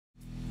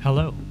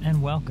Hello,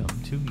 and welcome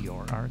to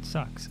Your Art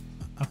Sucks,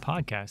 a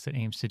podcast that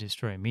aims to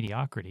destroy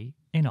mediocrity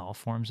in all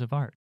forms of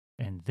art.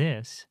 And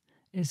this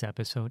is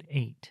episode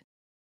 8,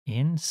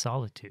 In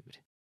Solitude,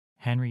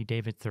 Henry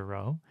David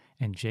Thoreau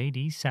and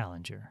J.D.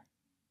 Salinger.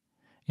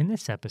 In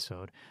this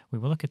episode, we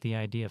will look at the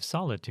idea of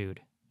solitude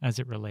as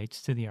it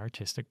relates to the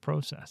artistic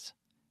process.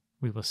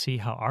 We will see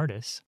how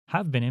artists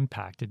have been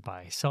impacted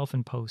by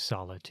self-imposed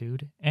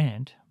solitude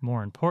and,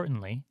 more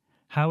importantly,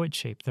 how it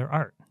shaped their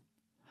art.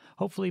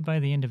 Hopefully by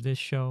the end of this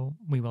show,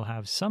 we will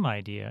have some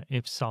idea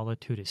if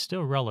solitude is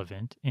still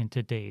relevant in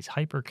today's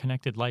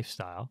hyper-connected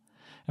lifestyle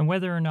and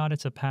whether or not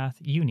it's a path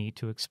you need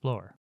to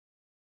explore.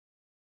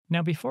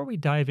 Now, before we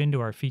dive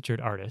into our featured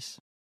artists,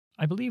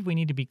 I believe we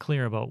need to be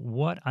clear about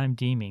what I'm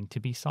deeming to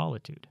be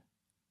solitude.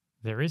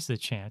 There is the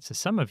chance that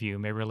some of you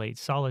may relate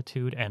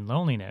solitude and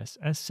loneliness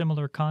as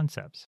similar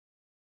concepts,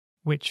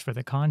 which, for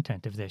the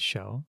content of this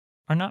show,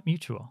 are not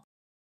mutual.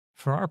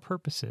 For our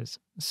purposes,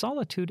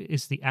 solitude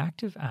is the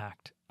active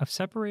act of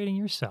separating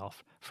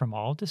yourself from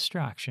all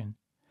distraction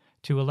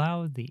to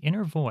allow the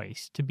inner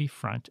voice to be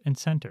front and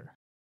center.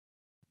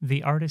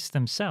 The artists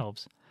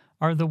themselves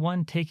are the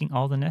one taking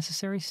all the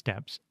necessary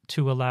steps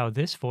to allow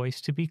this voice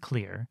to be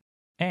clear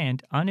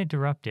and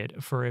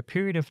uninterrupted for a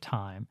period of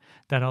time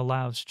that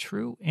allows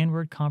true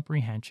inward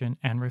comprehension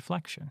and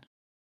reflection.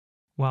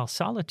 While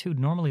solitude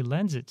normally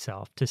lends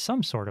itself to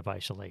some sort of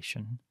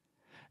isolation,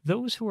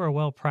 those who are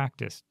well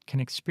practiced can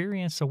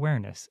experience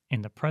awareness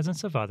in the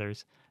presence of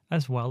others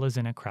as well as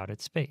in a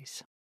crowded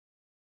space.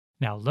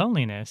 Now,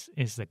 loneliness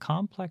is the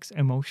complex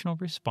emotional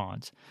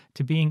response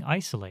to being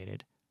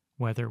isolated,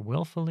 whether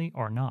willfully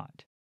or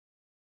not.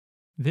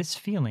 This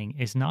feeling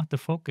is not the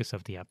focus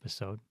of the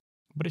episode,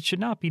 but it should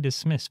not be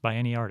dismissed by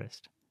any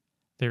artist.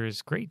 There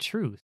is great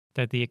truth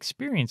that the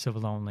experience of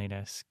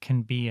loneliness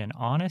can be an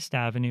honest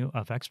avenue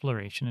of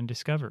exploration and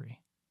discovery.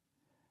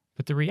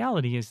 But the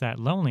reality is that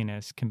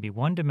loneliness can be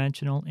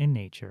one-dimensional in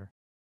nature,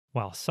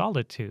 while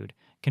solitude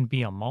can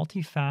be a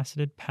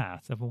multifaceted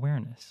path of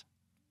awareness.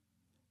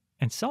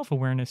 And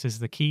self-awareness is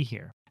the key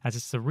here, as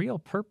it's the real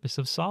purpose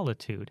of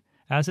solitude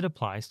as it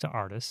applies to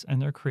artists and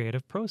their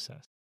creative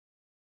process.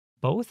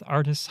 Both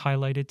artists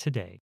highlighted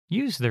today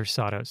use their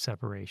sought-out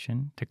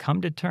separation to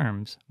come to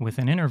terms with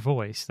an inner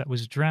voice that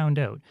was drowned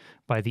out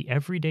by the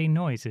everyday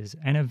noises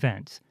and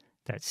events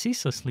that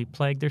ceaselessly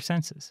plague their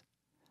senses.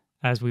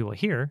 As we will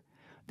hear,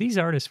 these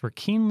artists were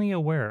keenly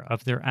aware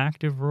of their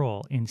active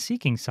role in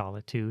seeking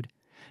solitude,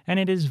 and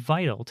it is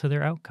vital to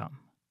their outcome.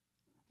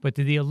 But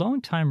did the alone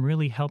time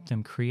really help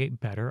them create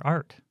better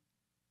art?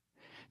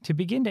 To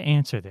begin to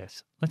answer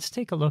this, let's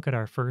take a look at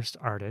our first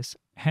artist,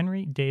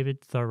 Henry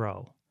David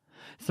Thoreau.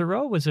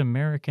 Thoreau was an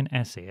American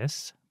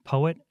essayist,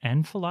 poet,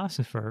 and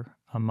philosopher,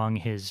 among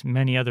his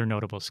many other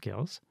notable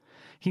skills.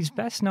 He's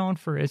best known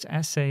for his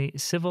essay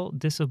Civil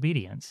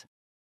Disobedience,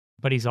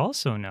 but he's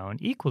also known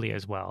equally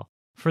as well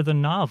for the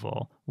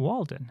novel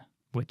Walden,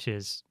 which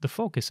is the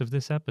focus of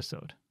this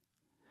episode.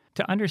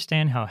 To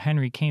understand how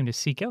Henry came to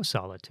seek out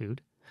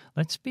solitude,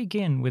 let's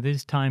begin with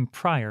his time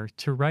prior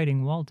to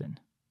writing Walden.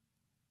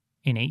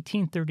 In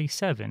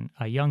 1837,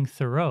 a young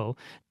Thoreau,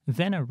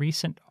 then a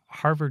recent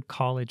Harvard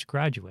College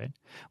graduate,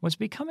 was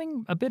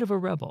becoming a bit of a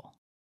rebel.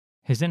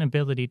 His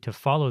inability to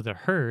follow the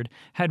herd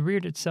had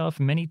reared itself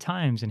many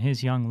times in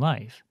his young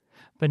life,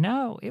 but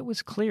now it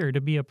was clear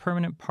to be a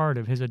permanent part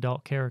of his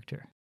adult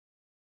character.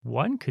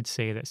 One could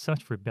say that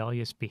such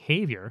rebellious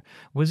behavior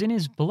was in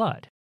his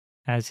blood,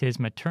 as his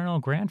maternal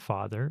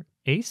grandfather,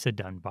 Asa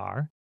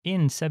Dunbar,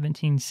 in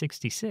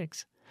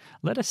 1766,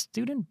 led a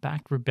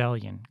student-backed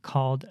rebellion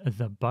called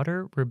the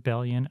Butter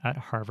Rebellion at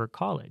Harvard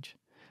College,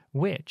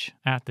 which,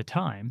 at the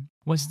time,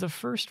 was the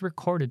first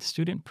recorded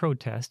student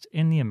protest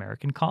in the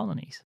American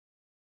colonies.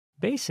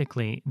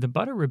 Basically, the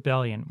Butter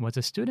Rebellion was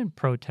a student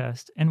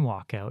protest and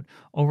walkout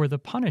over the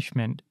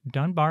punishment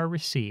Dunbar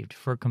received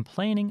for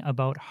complaining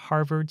about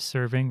Harvard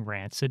serving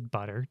rancid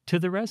butter to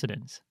the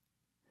residents.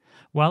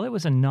 While it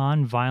was a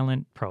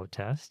non-violent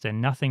protest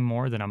and nothing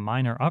more than a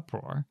minor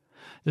uproar,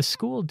 the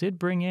school did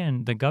bring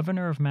in the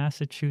governor of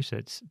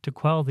Massachusetts to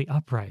quell the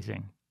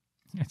uprising.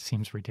 It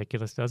seems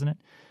ridiculous, doesn't it?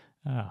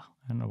 I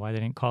don't know why they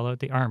didn't call out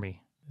the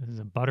army. This is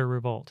a butter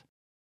revolt.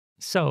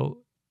 So,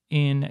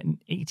 in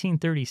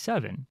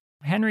 1837,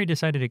 Henry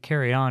decided to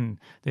carry on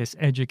this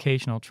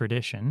educational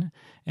tradition,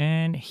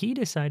 and he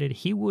decided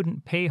he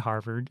wouldn't pay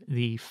Harvard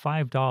the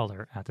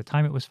 $5, at the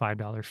time it was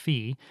 $5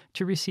 fee,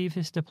 to receive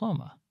his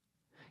diploma.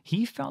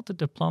 He felt the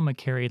diploma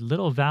carried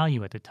little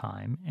value at the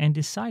time and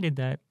decided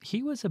that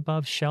he was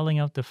above shelling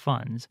out the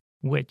funds,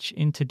 which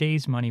in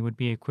today's money would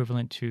be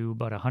equivalent to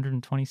about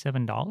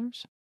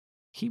 $127.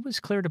 He was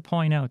clear to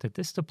point out that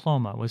this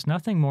diploma was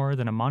nothing more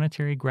than a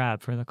monetary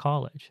grab for the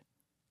college.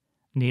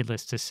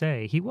 Needless to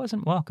say, he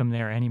wasn't welcome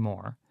there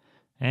anymore,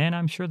 and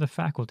I'm sure the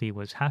faculty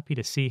was happy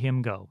to see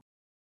him go.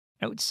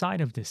 Outside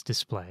of this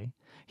display,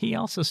 he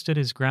also stood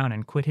his ground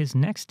and quit his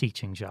next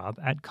teaching job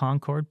at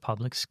Concord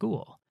Public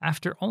School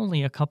after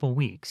only a couple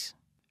weeks,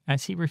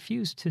 as he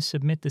refused to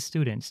submit the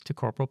students to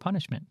corporal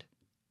punishment.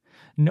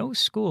 No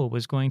school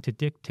was going to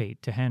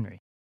dictate to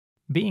Henry.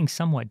 Being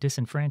somewhat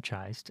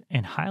disenfranchised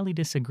and highly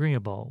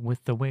disagreeable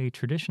with the way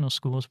traditional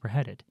schools were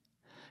headed,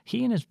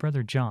 he and his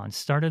brother John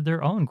started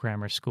their own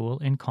grammar school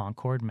in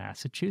Concord,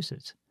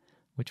 Massachusetts,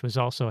 which was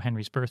also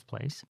Henry's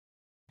birthplace,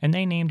 and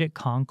they named it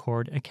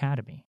Concord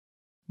Academy.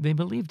 They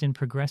believed in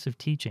progressive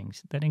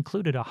teachings that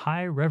included a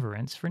high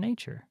reverence for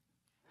nature.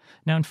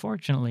 Now,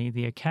 unfortunately,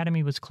 the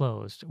academy was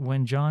closed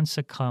when John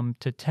succumbed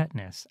to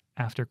tetanus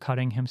after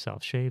cutting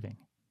himself shaving.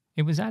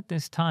 It was at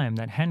this time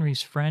that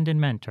Henry's friend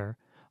and mentor,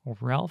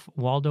 Ralph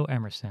Waldo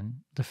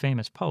Emerson, the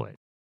famous poet,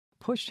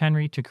 pushed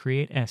Henry to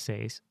create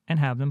essays and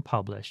have them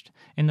published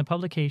in the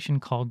publication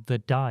called The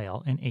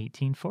Dial in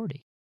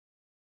 1840.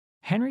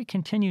 Henry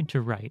continued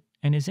to write,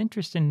 and his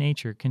interest in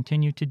nature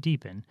continued to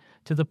deepen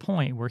to the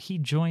point where he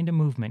joined a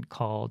movement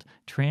called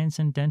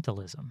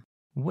Transcendentalism,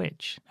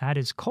 which, at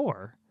its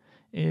core,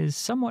 is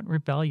somewhat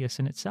rebellious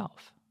in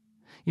itself.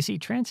 You see,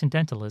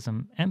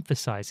 Transcendentalism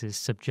emphasizes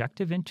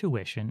subjective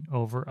intuition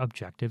over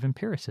objective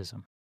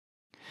empiricism.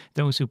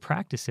 Those who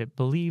practice it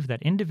believe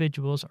that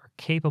individuals are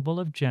capable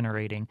of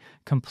generating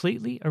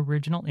completely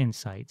original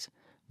insights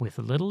with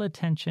little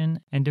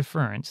attention and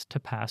deference to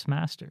past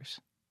masters.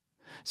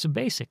 So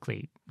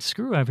basically,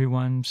 screw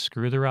everyone,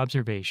 screw their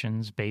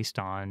observations based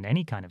on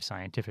any kind of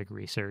scientific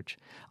research.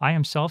 I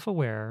am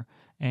self-aware,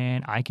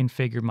 and I can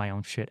figure my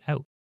own shit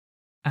out.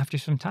 After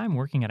some time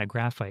working at a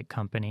graphite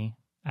company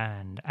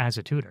and as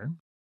a tutor,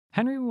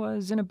 Henry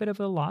was in a bit of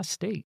a lost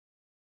state.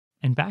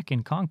 And back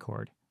in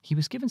Concord, he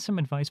was given some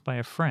advice by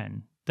a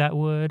friend that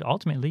would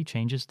ultimately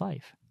change his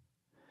life.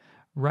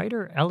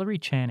 Writer Ellery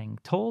Channing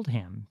told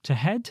him to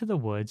head to the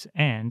woods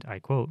and, I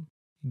quote,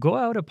 "Go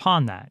out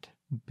upon that,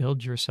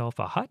 build yourself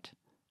a hut,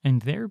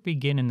 and there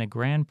begin in the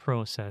grand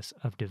process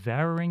of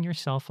devouring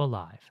yourself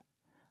alive.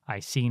 I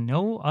see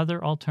no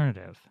other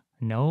alternative,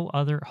 no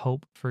other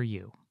hope for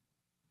you."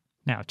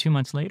 Now, 2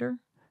 months later,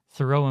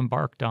 Thoreau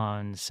embarked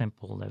on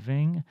simple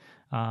living,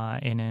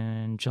 and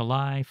in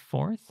July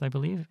 4th, I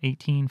believe,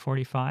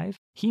 1845,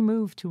 he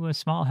moved to a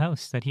small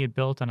house that he had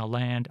built on a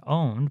land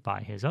owned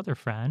by his other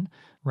friend,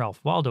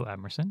 Ralph Waldo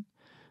Emerson,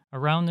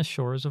 around the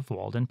shores of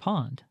Walden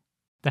Pond.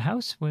 The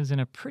house was in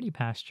a pretty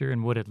pasture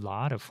and wooded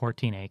lot of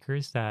 14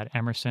 acres that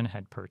Emerson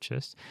had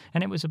purchased,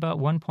 and it was about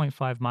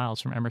 1.5 miles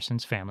from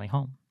Emerson's family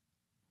home.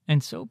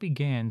 And so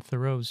began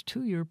Thoreau's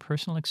 2-year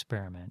personal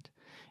experiment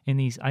in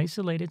these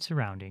isolated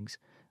surroundings,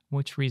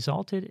 which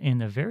resulted in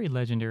the very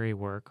legendary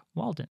work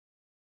Walden.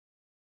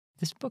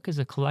 This book is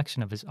a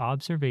collection of his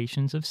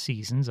observations of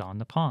seasons on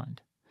the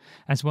pond,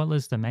 as well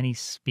as the many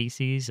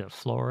species of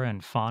flora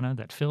and fauna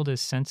that filled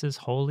his senses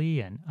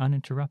wholly and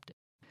uninterrupted.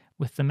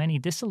 With the many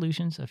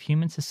dissolutions of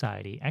human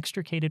society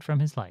extricated from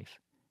his life,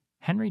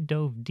 Henry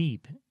dove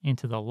deep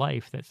into the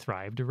life that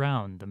thrived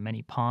around the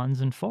many ponds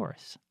and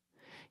forests.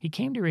 He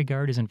came to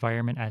regard his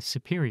environment as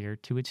superior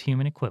to its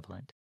human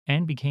equivalent,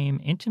 and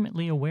became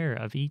intimately aware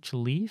of each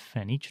leaf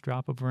and each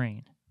drop of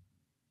rain.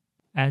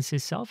 As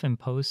his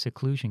self-imposed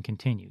seclusion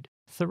continued,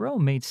 Thoreau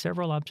made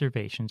several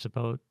observations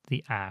about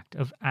the act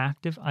of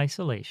active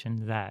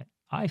isolation that,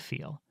 I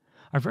feel,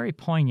 are very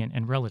poignant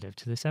and relative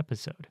to this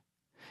episode.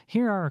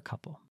 Here are a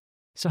couple.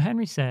 So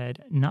Henry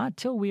said, "Not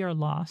till we are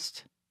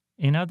lost,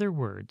 in other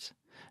words,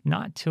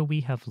 not till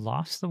we have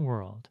lost the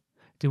world,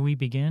 do we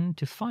begin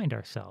to find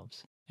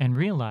ourselves and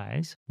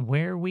realize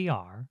where we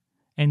are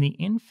and the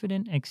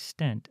infinite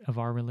extent of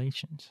our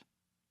relations."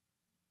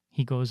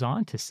 He goes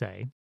on to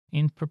say,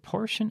 "In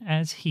proportion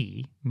as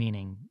he,"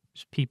 meaning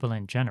people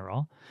in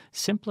general,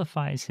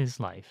 "simplifies his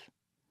life,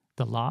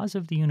 the laws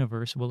of the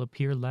universe will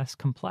appear less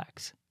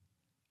complex,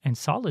 and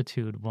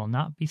solitude will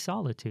not be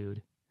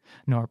solitude,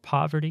 nor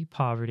poverty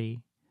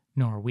poverty,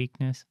 nor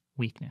weakness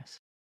weakness."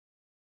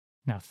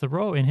 Now,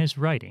 Thoreau in his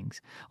writings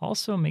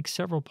also makes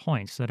several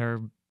points that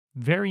are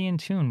very in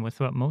tune with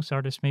what most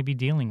artists may be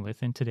dealing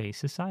with in today's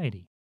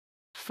society.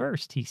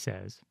 First, he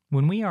says,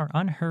 when we are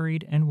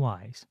unhurried and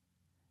wise,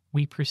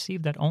 we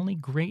perceive that only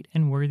great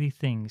and worthy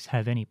things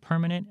have any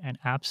permanent and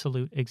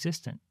absolute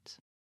existence,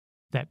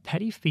 that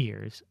petty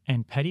fears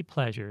and petty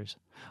pleasures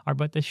are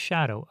but the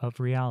shadow of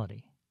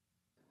reality.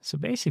 So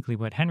basically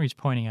what Henry's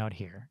pointing out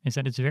here is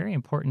that it's very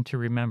important to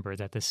remember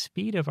that the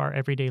speed of our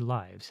everyday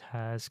lives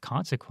has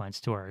consequence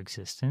to our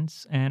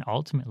existence and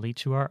ultimately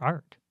to our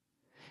art.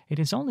 It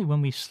is only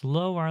when we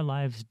slow our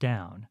lives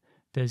down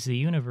does the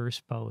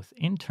universe both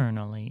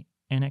internally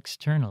and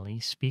externally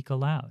speak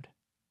aloud.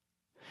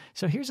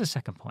 So here's a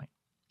second point.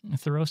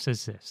 Thoreau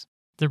says this.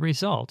 The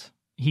result,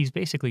 he's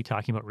basically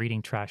talking about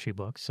reading trashy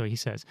books. So he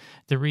says,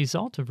 the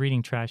result of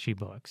reading trashy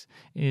books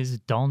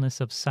is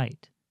dullness of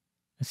sight,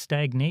 a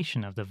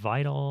stagnation of the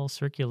vital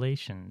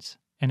circulations,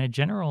 and a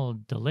general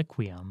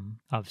deliquium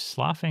of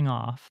sloughing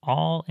off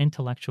all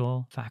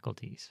intellectual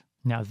faculties.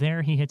 Now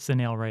there he hits the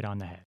nail right on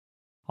the head.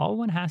 All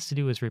one has to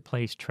do is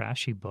replace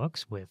trashy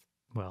books with,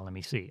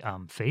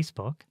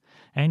 Facebook,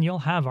 and you'll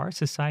have our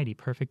society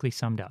perfectly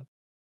summed up.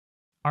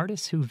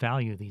 Artists who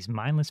value these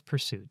mindless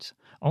pursuits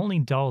only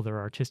dull their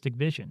artistic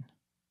vision.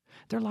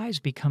 Their lives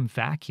become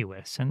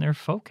vacuous and their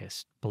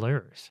focus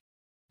blurs.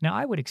 Now,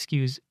 I would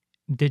excuse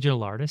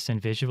digital artists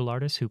and visual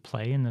artists who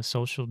play in the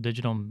social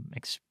digital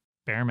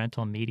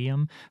experimental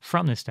medium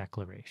from this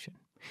declaration.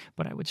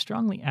 But I would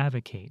strongly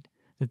advocate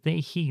that they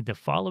heed the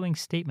following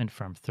statement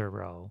from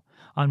Thoreau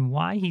on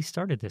why he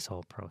started this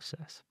whole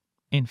process.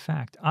 In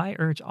fact, I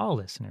urge all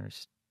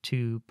listeners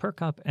to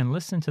perk up and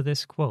listen to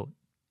this quote,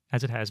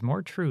 as it has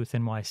more truth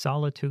in why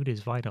solitude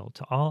is vital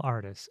to all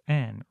artists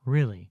and,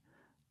 really,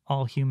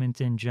 all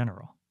humans in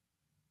general.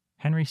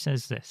 Henry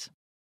says this: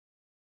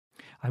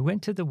 I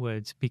went to the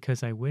woods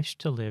because I wished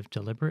to live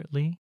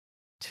deliberately,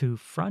 to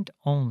front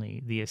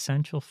only the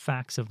essential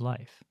facts of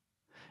life,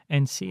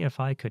 and see if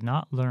I could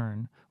not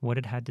learn what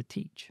it had to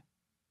teach,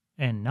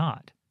 and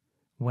not,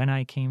 when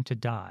I came to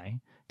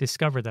die,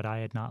 discover that I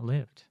had not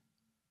lived.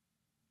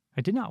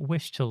 I did not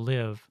wish to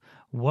live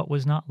what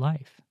was not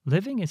life.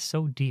 Living is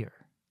so dear.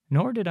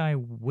 Nor did I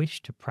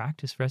wish to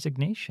practice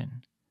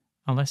resignation,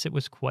 unless it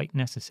was quite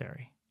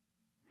necessary.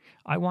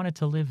 I wanted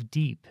to live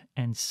deep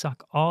and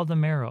suck all the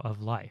marrow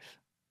of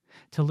life,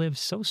 to live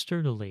so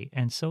sturdily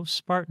and so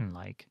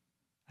Spartan-like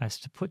as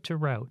to put to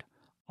rout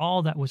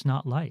all that was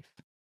not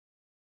life,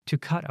 to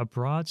cut a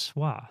broad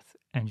swath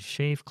and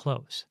shave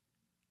close,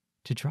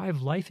 to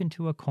drive life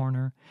into a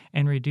corner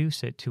and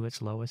reduce it to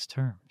its lowest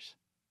terms.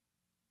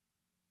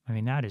 I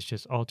mean, that is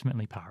just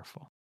ultimately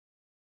powerful.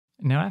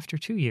 Now, after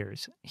 2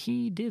 years,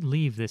 he did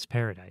leave this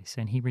paradise,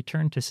 and he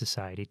returned to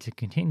society to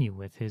continue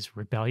with his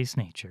rebellious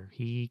nature.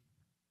 He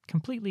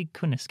completely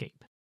couldn't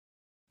escape.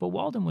 But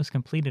Walden was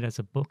completed as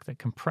a book that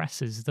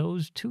compresses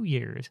those 2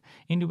 years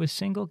into a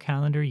single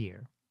calendar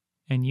year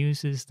and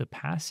uses the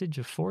passage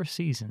of 4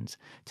 seasons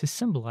to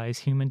symbolize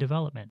human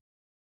development.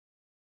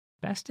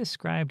 Best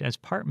described as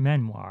part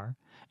memoir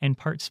and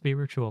part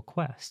spiritual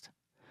quest,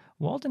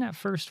 Walden at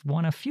first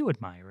won a few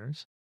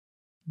admirers,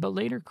 but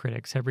later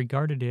critics have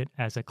regarded it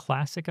as a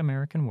classic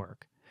American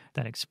work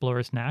that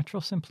explores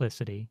natural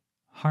simplicity,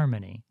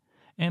 harmony,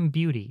 and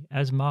beauty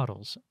as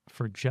models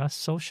for just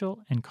social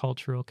and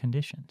cultural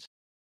conditions.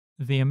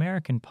 The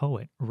American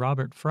poet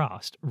Robert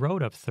Frost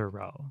wrote of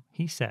Thoreau.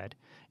 He said,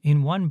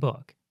 "In one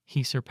book,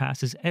 he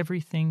surpasses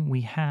everything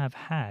we have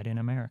had in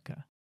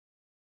America."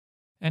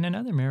 And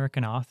another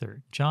American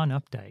author, John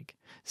Updike,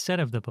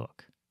 said of the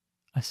book,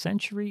 "A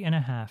century and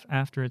a half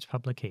after its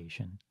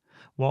publication,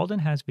 Walden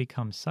has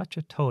become such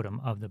a totem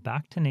of the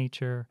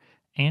back-to-nature,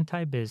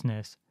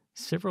 anti-business,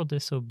 civil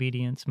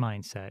disobedience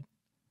mindset,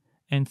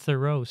 and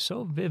Thoreau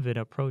so vivid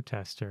a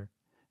protester,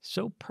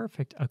 so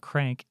perfect a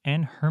crank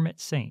and hermit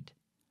saint,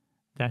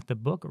 that the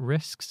book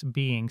risks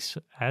being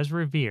as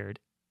revered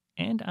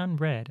and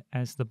unread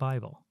as the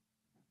Bible."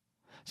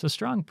 So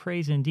strong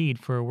praise indeed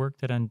for a work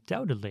that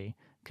undoubtedly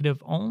could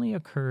have only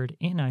occurred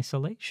in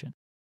isolation.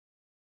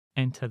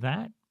 And to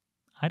that,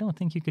 I don't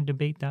think you could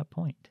debate that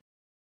point.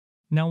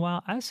 Now,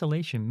 while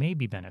isolation may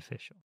be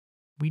beneficial,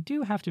 we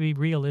do have to be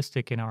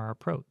realistic in our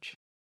approach.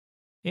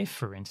 If,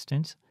 for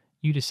instance,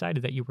 you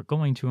decided that you were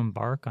going to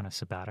embark on a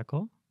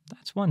sabbatical,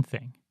 that's one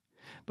thing.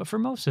 But for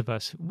most of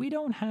us, we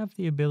don't have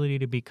the ability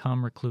to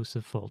become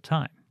reclusive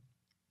full-time.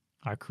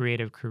 Our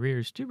creative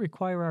careers do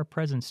require our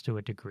presence to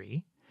a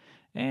degree,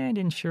 and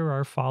ensure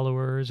our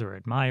followers or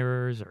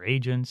admirers or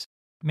agents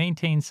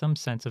maintain some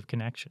sense of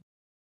connection.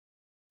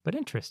 But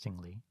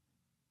interestingly,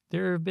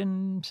 there have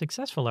been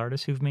successful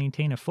artists who've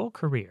maintained a full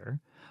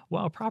career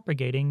while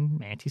propagating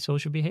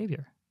antisocial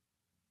behavior.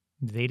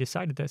 They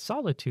decided that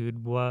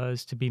solitude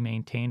was to be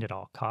maintained at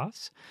all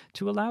costs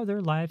to allow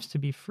their lives to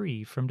be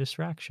free from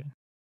distraction.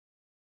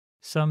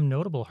 Some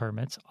notable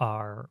hermits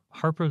are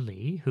Harper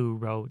Lee, who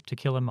wrote To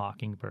Kill a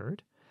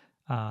Mockingbird,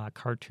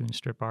 cartoon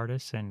strip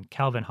artist, and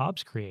Calvin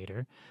Hobbes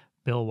creator,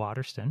 Bill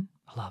Watterson.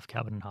 I love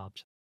Calvin and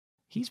Hobbes.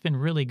 He's been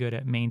really good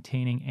at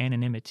maintaining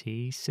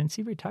anonymity since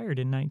he retired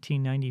in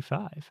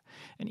 1995.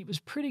 And he was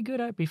pretty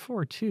good at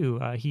before, too.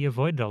 He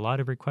avoided a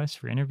lot of requests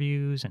for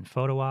interviews and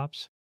photo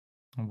ops.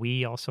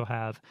 We also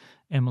have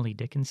Emily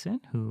Dickinson,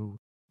 who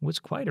was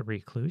quite a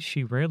recluse.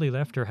 She rarely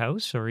left her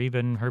house or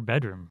even her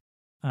bedroom.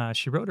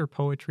 She wrote her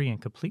poetry in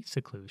complete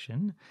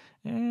seclusion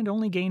and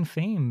only gained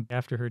fame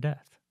after her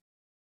death.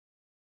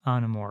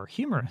 On a more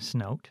humorous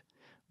note,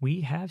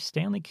 we have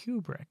Stanley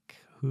Kubrick,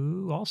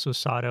 who also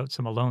sought out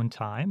some alone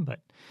time,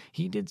 but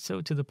he did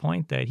so to the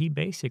point that he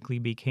basically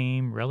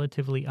became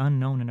relatively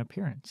unknown in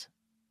appearance.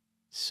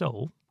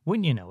 So,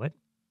 wouldn't you know it,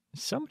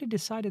 somebody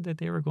decided that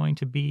they were going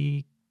to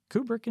be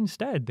Kubrick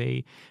instead.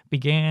 They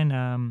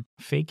began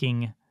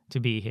faking to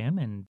be him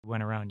and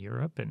went around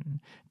Europe and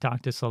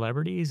talked to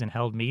celebrities and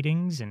held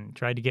meetings and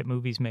tried to get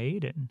movies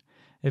made. And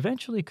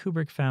eventually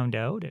Kubrick found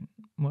out, and,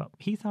 well,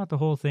 he thought the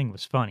whole thing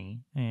was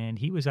funny, and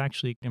he was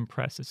actually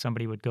impressed that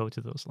somebody would go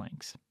to those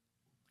lengths.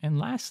 And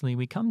lastly,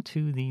 we come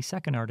to the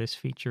second artist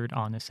featured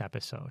on this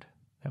episode.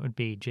 That would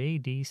be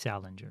J.D.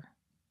 Salinger.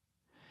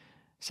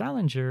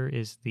 Salinger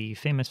is the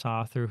famous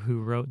author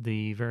who wrote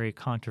the very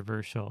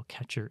controversial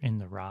Catcher in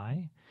the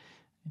Rye.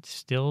 It's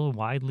still a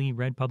widely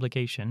read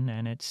publication,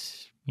 and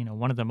it's,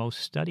 one of the most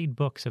studied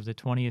books of the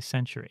 20th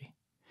century.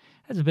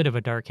 It has a bit of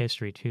a dark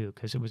history, too,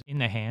 because it was in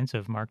the hands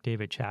of Mark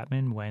David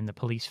Chapman when the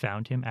police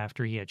found him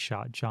after he had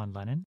shot John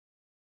Lennon.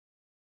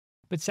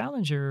 But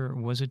Salinger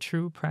was a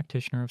true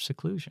practitioner of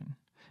seclusion,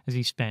 as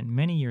he spent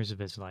many years of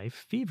his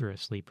life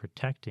feverishly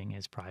protecting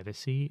his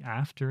privacy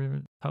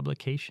after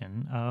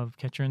publication of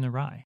Catcher in the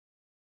Rye.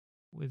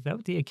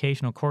 Without the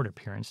occasional court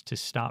appearance to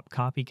stop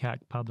copycat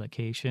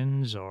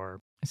publications or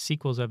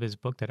sequels of his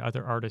book that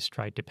other artists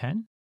tried to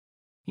pen,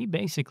 he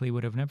basically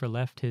would have never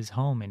left his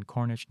home in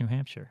Cornish, New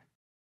Hampshire.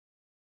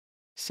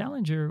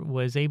 Salinger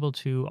was able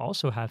to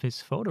also have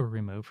his photo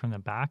removed from the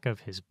back of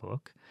his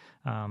book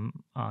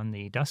on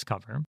the dust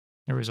cover.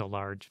 There was a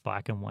large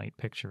black and white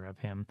picture of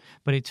him,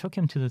 but it took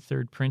him to the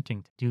third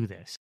printing to do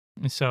this.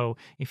 So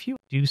if you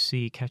do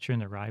see Catcher in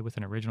the Rye with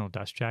an original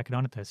dust jacket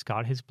on it that's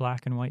got his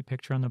black and white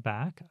picture on the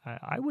back,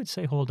 I would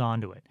say hold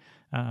on to it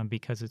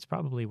because it's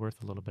probably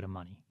worth a little bit of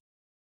money.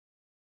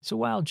 So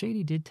while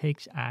JD did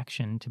take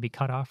action to be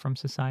cut off from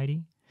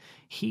society,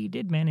 he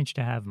did manage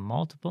to have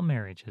multiple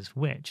marriages,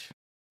 which,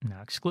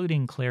 now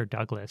excluding Claire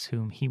Douglas,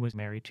 whom he was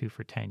married to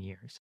for 10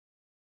 years,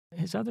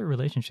 his other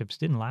relationships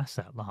didn't last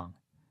that long.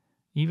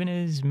 Even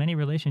his many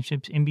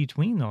relationships in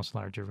between those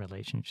larger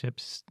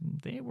relationships,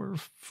 they were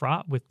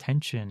fraught with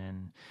tension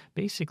and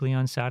basically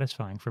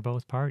unsatisfying for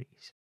both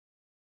parties.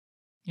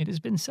 It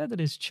has been said that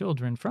his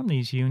children from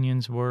these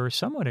unions were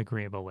somewhat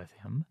agreeable with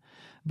him,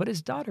 but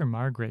his daughter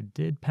Margaret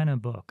did pen a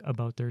book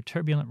about their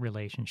turbulent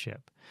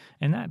relationship,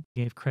 and that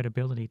gave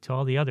credibility to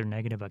all the other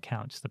negative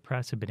accounts the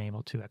press had been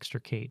able to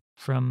extricate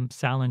from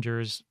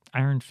Salinger's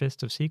iron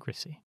fist of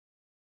secrecy.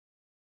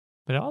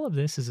 But all of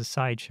this is a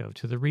sideshow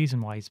to the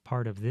reason why he's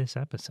part of this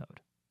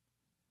episode.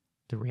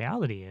 The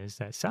reality is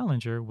that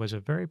Salinger was a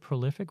very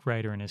prolific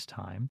writer in his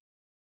time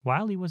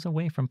while he was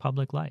away from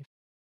public life.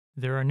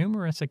 There are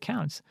numerous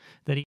accounts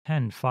that he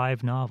penned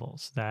 5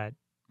 novels that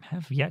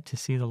have yet to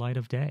see the light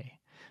of day.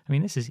 I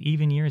mean, this is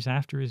even years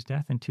after his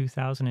death in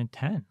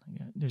 2010.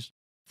 There's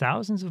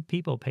thousands of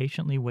people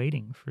patiently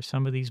waiting for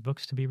some of these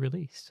books to be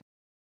released.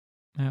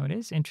 Now, it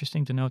is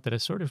interesting to note that a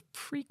sort of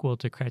prequel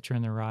to Catcher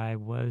in the Rye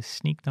was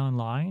sneaked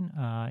online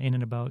in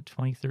and about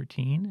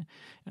 2013.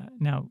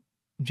 Now,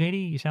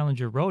 J.D.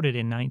 Salinger wrote it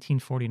in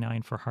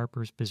 1949 for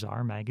Harper's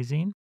Bazaar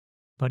magazine,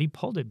 but he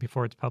pulled it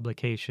before its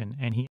publication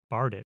and he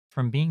barred it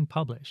from being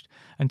published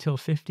until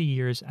 50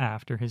 years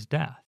after his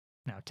death.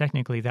 Now,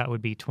 technically, that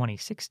would be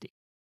 2060.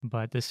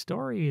 But the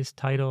story is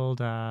titled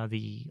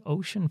The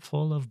Ocean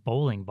Full of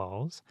Bowling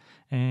Balls,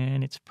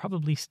 and it's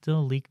probably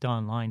still leaked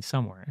online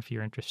somewhere if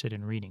you're interested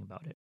in reading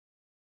about it.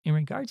 In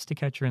regards to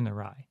Catcher in the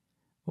Rye,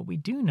 what we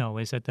do know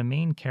is that the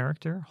main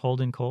character,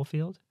 Holden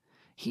Caulfield,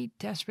 he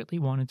desperately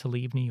wanted to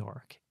leave New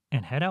York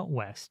and head out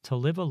west to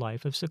live a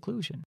life of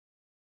seclusion.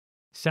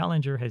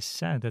 Salinger has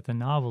said that the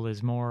novel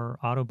is more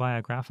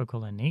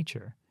autobiographical in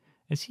nature,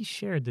 as he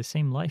shared the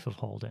same life of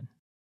Holden.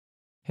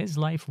 His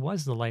life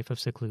was the life of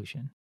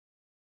seclusion.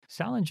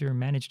 Salinger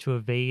managed to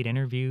evade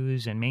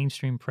interviews and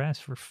mainstream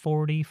press for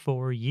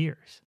 44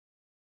 years.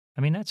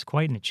 I mean, that's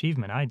quite an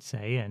achievement, I'd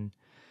say, and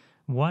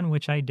one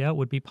which I doubt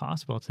would be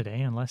possible today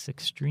unless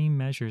extreme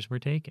measures were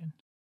taken.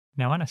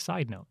 Now, on a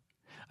side note,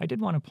 I did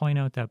want to point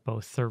out that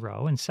both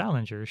Thoreau and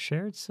Salinger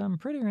shared some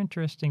pretty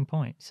interesting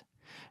points.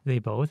 They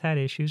both had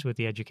issues with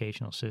the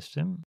educational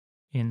system,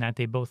 in that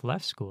they both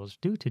left schools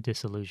due to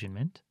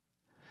disillusionment.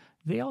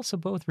 They also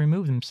both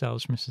removed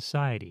themselves from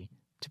society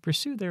to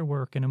pursue their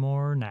work in a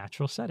more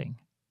natural setting.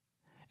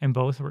 And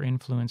both were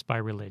influenced by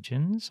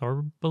religions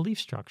or belief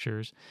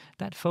structures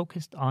that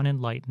focused on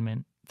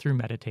enlightenment through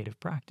meditative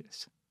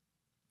practice.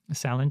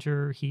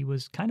 Salinger, he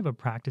was kind of a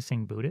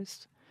practicing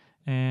Buddhist,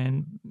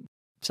 and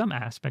some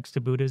aspects to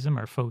Buddhism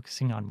are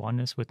focusing on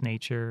oneness with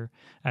nature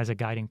as a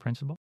guiding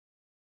principle.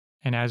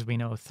 And as we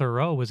know,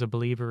 Thoreau was a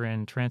believer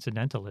in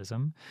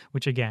transcendentalism,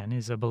 which again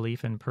is a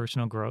belief in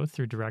personal growth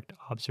through direct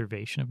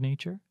observation of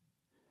nature.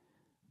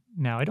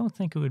 Now, I don't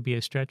think it would be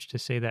a stretch to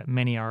say that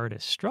many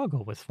artists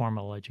struggle with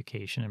formal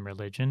education and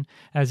religion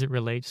as it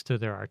relates to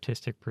their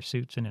artistic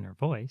pursuits and inner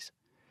voice.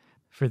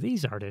 For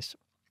these artists,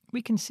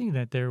 we can see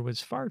that there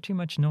was far too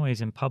much noise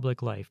in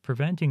public life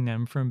preventing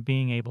them from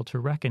being able to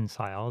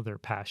reconcile their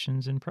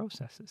passions and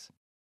processes.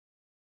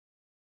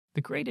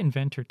 The great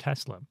inventor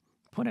Tesla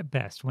put it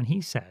best when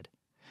he said,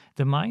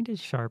 "The mind is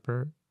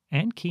sharper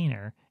and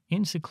keener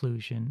in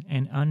seclusion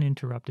and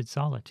uninterrupted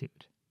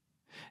solitude.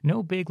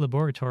 No big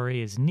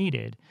laboratory is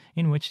needed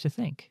in which to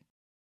think.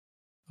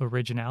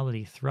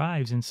 Originality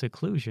thrives in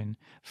seclusion,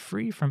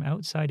 free from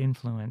outside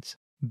influence,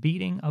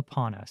 beating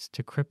upon us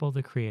to cripple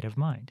the creative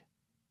mind.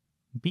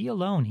 Be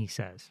alone," he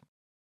says.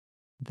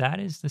 "That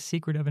is the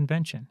secret of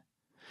invention.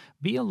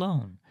 Be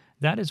alone.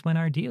 That is when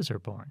ideas are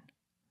born.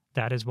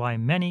 That is why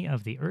many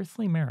of the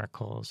earthly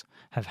miracles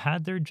have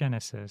had their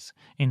genesis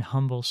in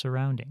humble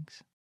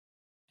surroundings."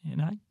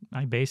 And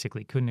I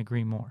basically couldn't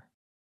agree more.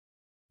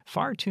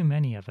 Far too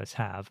many of us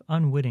have,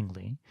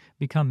 unwittingly,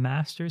 become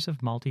masters of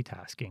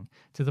multitasking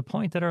to the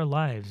point that our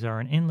lives are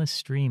an endless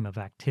stream of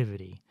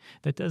activity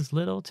that does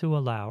little to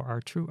allow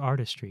our true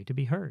artistry to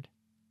be heard.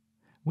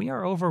 We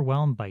are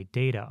overwhelmed by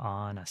data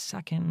on a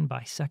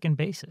second-by-second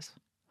basis.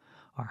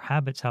 Our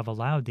habits have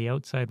allowed the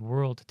outside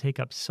world to take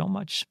up so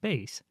much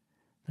space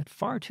that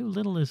far too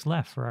little is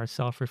left for our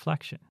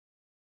self-reflection.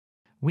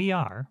 We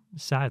are,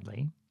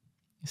 sadly,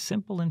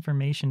 simple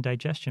information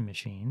digestion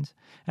machines,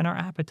 and our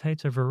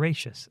appetites are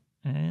voracious,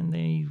 and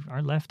they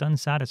are left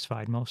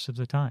unsatisfied most of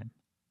the time.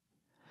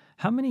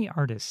 How many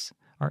artists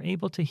are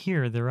able to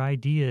hear their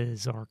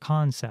ideas or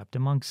concept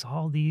amongst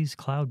all these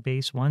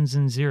cloud-based ones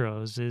and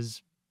zeros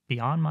is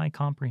beyond my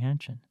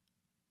comprehension.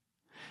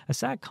 A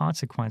sad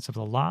consequence of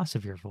the loss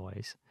of your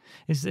voice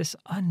is this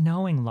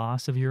unknowing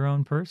loss of your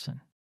own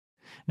person.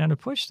 Now, to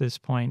push this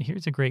point,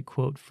 here's a great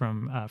quote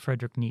from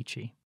Friedrich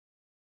Nietzsche.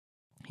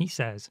 He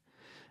says,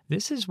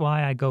 "This is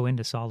why I go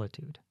into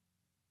solitude,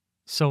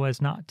 so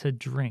as not to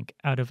drink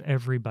out of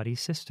everybody's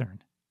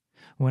cistern.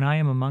 When I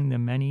am among the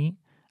many,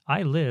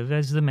 I live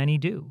as the many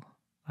do.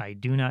 I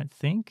do not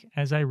think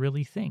as I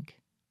really think.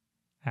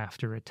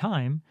 After a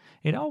time,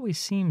 it always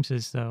seems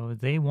as though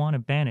they want to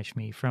banish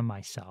me from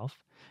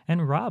myself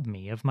and rob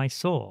me of my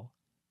soul,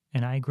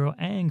 and I grow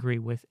angry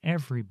with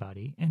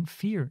everybody and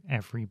fear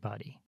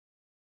everybody."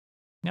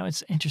 Now,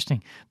 it's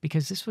interesting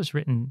because this was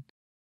written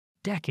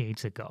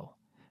decades ago,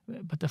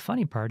 but the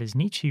funny part is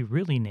Nietzsche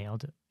really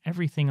nailed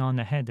everything on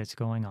the head that's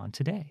going on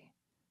today.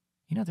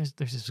 You know, there's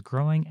this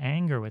growing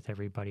anger with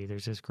everybody.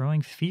 There's this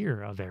growing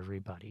fear of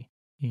everybody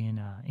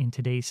in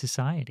today's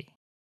society.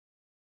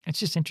 It's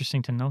just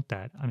interesting to note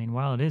that. I mean,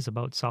 while it is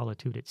about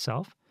solitude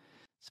itself,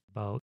 it's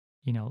about,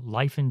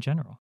 life in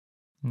general.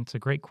 And it's a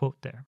great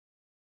quote there.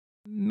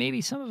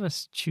 Maybe some of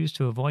us choose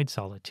to avoid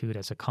solitude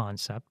as a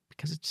concept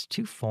because it's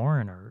too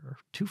foreign or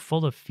too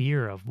full of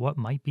fear of what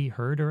might be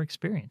heard or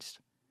experienced.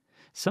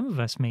 Some of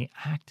us may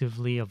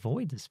actively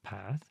avoid this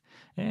path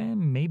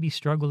and may be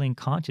struggling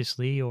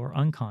consciously or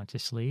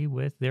unconsciously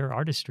with their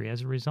artistry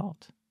as a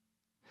result.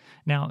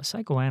 Now,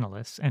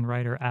 psychoanalyst and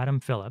writer Adam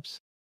Phillips,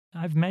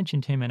 I've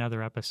mentioned him in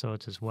other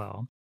episodes as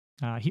well.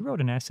 He wrote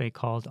an essay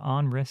called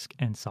On Risk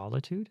and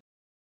Solitude.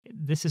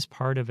 This is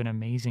part of an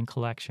amazing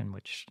collection,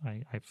 which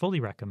I fully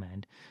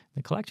recommend.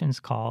 The collection's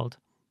called,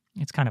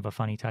 it's kind of a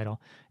funny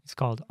title, it's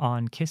called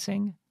On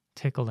Kissing,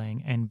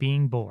 Tickling, and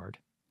Being Bored,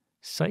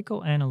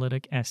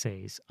 Psychoanalytic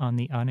Essays on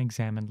the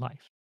Unexamined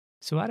Life.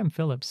 So Adam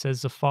Phillips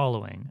says the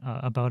following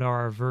about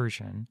our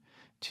aversion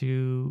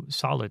to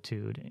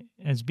solitude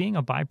as being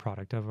a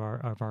byproduct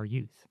of our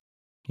youth.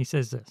 He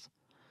says this: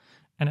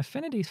 "An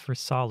affinity for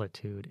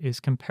solitude is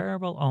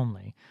comparable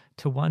only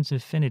to one's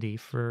affinity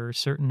for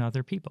certain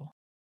other people.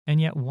 And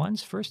yet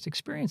one's first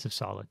experience of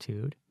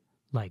solitude,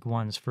 like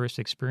one's first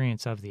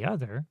experience of the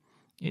other,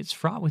 is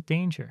fraught with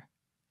danger.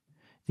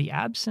 The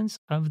absence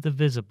of the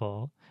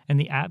visible and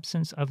the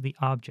absence of the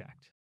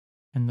object,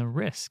 and the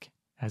risk,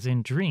 as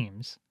in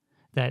dreams,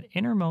 that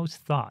innermost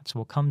thoughts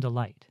will come to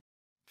light.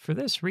 For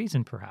this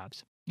reason,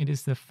 perhaps, it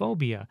is the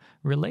phobia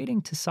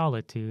relating to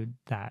solitude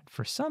that,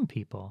 for some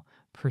people,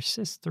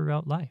 persists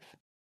throughout life."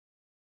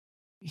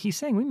 He's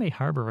saying we may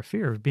harbor a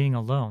fear of being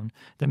alone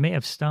that may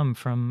have stemmed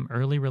from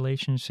early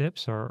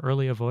relationships or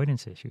early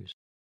avoidance issues.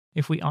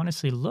 If we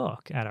honestly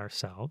look at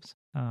ourselves,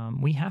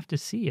 we have to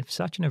see if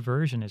such an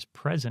aversion is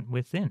present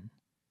within.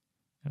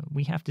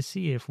 We have to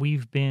see if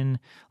we've been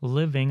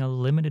living a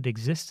limited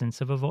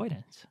existence of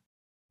avoidance.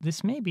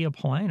 This may be a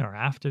point, or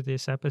after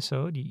this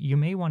episode, you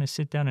may want to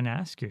sit down and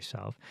ask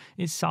yourself,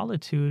 is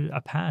solitude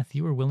a path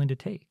you are willing to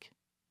take?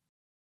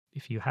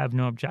 If you have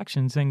no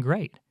objections, then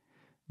great.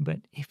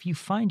 But if you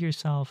find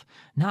yourself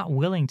not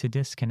willing to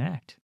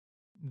disconnect,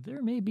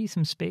 there may be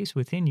some space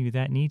within you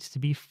that needs to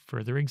be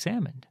further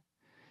examined.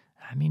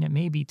 I mean, it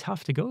may be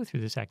tough to go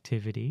through this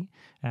activity,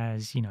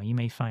 as, you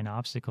may find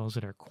obstacles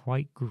that are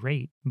quite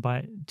great,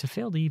 but to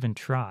fail to even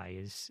try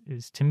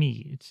is to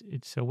me,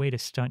 it's a way to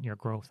stunt your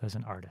growth as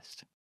an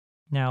artist.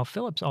 Now,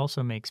 Phillips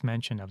also makes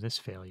mention of this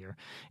failure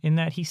in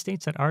that he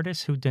states that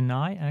artists who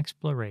deny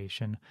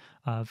exploration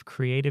of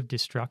creative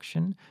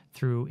destruction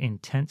through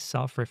intense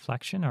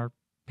self-reflection are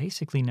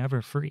basically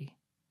never free.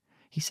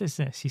 He says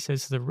this, he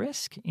says, "The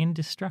risk in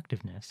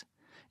destructiveness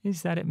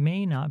is that it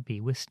may not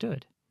be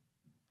withstood.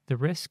 The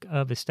risk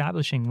of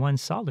establishing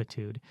one's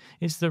solitude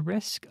is the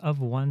risk of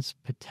one's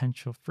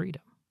potential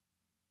freedom."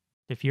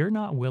 If you're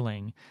not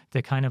willing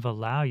to kind of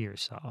allow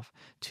yourself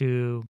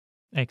to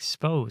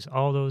expose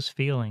all those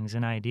feelings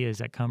and ideas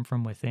that come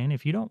from within,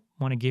 if you don't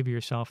want to give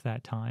yourself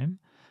that time,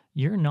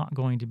 you're not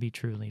going to be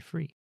truly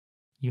free.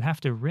 You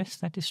have to risk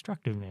that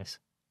destructiveness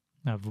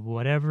of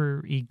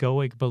whatever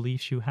egoic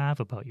beliefs you have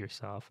about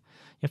yourself.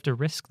 You have to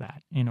risk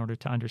that in order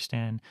to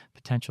understand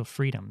potential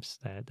freedoms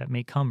that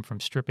may come from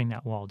stripping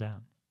that wall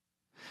down.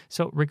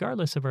 So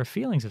regardless of our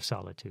feelings of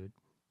solitude,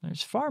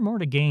 there's far more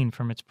to gain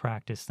from its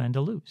practice than to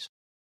lose.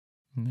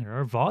 And there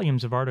are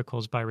volumes of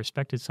articles by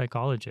respected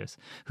psychologists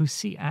who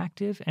see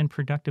active and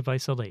productive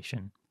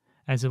isolation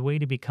as a way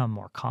to become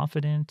more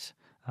confident,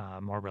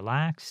 more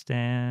relaxed,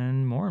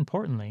 and more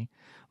importantly,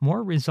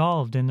 more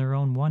resolved in their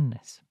own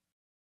oneness.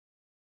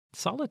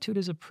 Solitude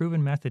is a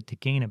proven method to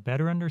gain a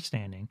better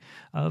understanding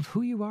of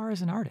who you are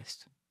as an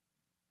artist.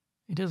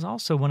 It is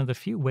also one of the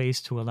few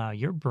ways to allow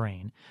your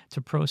brain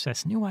to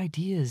process new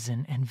ideas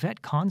and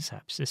vet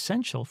concepts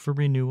essential for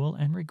renewal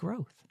and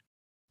regrowth.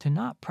 To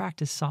not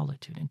practice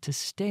solitude and to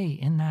stay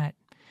in that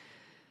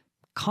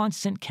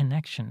constant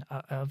connection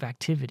of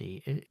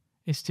activity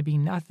is to be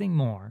nothing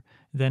more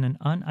than an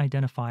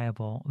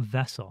unidentifiable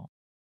vessel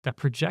that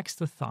projects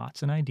the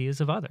thoughts and ideas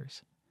of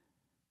others.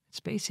 It's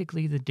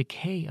basically the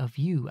decay of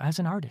you as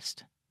an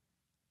artist.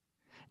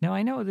 Now,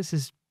 I know this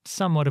is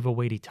somewhat of a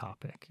weighty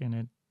topic, and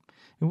it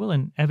will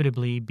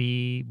inevitably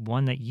be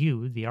one that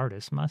you, the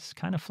artist, must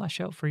kind of flesh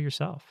out for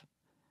yourself.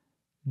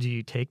 Do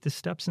you take the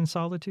steps in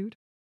solitude?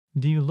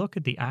 Do you look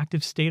at the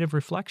active state of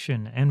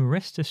reflection and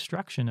risk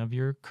destruction of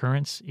your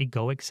current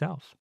egoic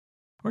self?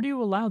 Or do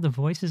you allow the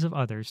voices of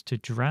others to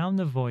drown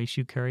the voice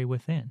you carry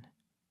within?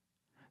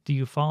 Do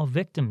you fall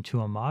victim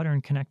to a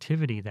modern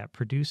connectivity that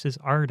produces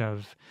art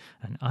of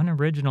an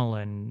unoriginal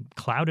and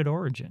clouded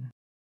origin?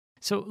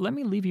 So let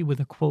me leave you with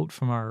a quote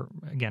from our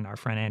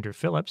friend Andrew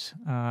Phillips.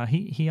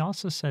 He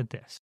also said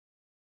this,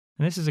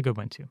 and this is a good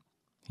one too.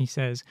 He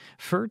says,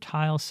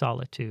 "Fertile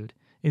solitude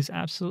is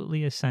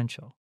absolutely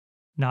essential,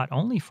 not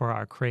only for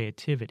our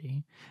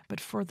creativity, but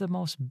for the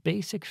most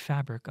basic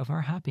fabric of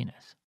our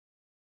happiness.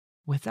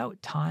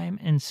 Without time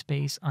and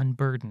space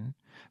unburdened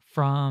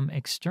from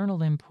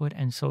external input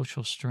and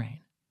social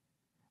strain,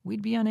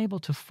 we'd be unable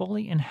to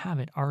fully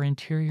inhabit our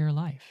interior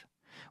life,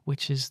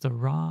 which is the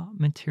raw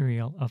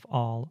material of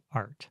all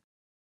art."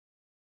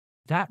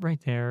 That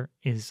right there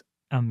is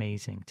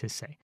amazing to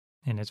say.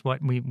 And it's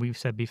what we've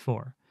said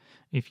before.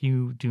 If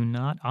you do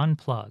not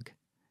unplug,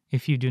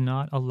 if you do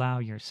not allow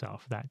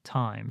yourself that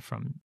time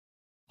from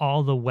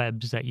all the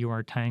webs that you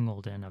are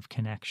tangled in of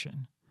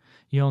connection,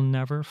 you'll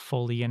never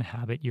fully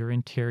inhabit your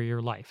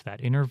interior life,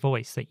 that inner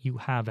voice that you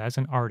have as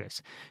an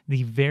artist,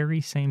 the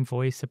very same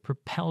voice that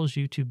propels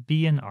you to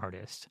be an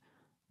artist,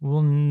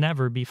 will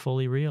never be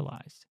fully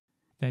realized.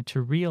 That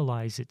to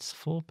realize its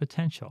full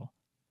potential,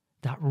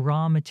 that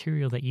raw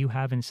material that you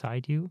have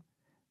inside you,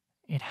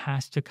 it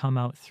has to come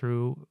out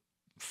through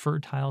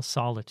fertile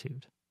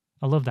solitude.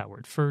 I love that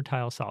word,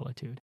 fertile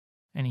solitude.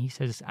 And he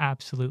says it's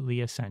absolutely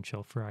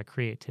essential for our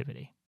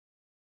creativity.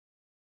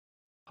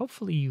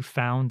 Hopefully you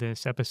found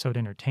this episode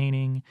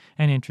entertaining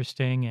and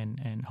interesting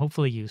and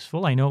hopefully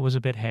useful. I know it was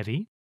a bit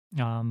heavy,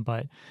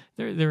 but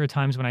there are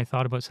times when I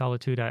thought about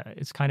solitude.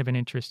 It's kind of an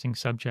interesting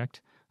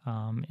subject.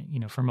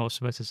 For most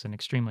of us, it's an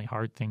extremely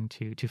hard thing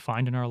to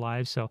find in our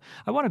lives. So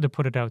I wanted to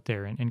put it out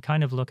there and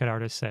kind of look at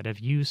artists that have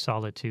used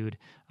solitude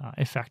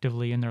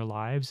effectively in their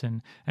lives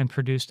and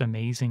produced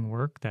amazing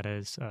work that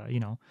has,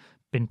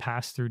 been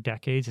passed through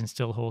decades and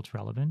still holds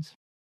relevance.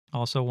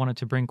 Also wanted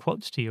to bring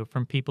quotes to you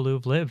from people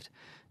who've lived,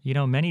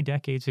 many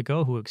decades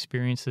ago who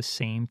experienced the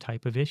same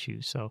type of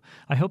issues. So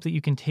I hope that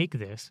you can take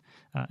this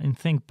and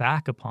think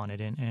back upon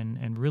it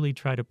and really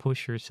try to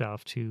push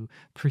yourself to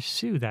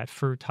pursue that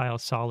fertile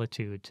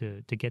solitude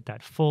to get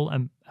that full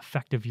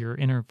effect of your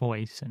inner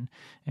voice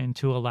and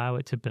to allow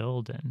it to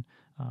build. And,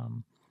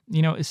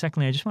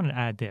 secondly, I just wanted to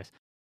add this.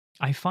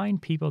 I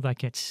find people that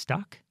get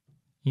stuck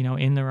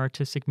in their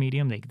artistic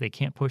medium, they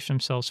can't push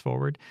themselves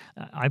forward.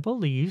 I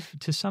believe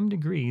to some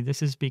degree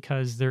this is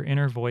because their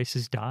inner voice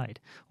has died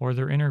or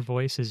their inner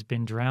voice has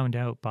been drowned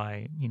out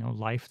by,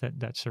 life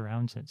that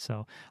surrounds it.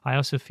 So I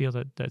also feel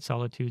that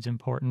solitude's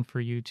important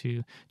for you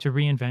to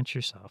reinvent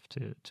yourself,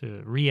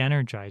 to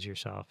re-energize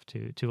yourself,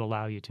 to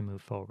allow you to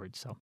move forward.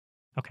 So,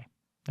 okay.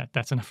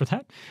 That's enough for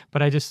that.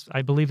 But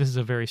I believe this is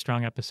a very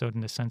strong episode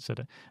in the sense that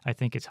I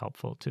think it's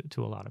helpful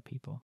to a lot of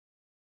people.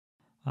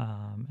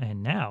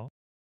 And now,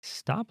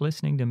 stop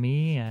listening to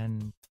me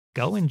and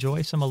go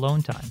enjoy some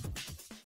alone time.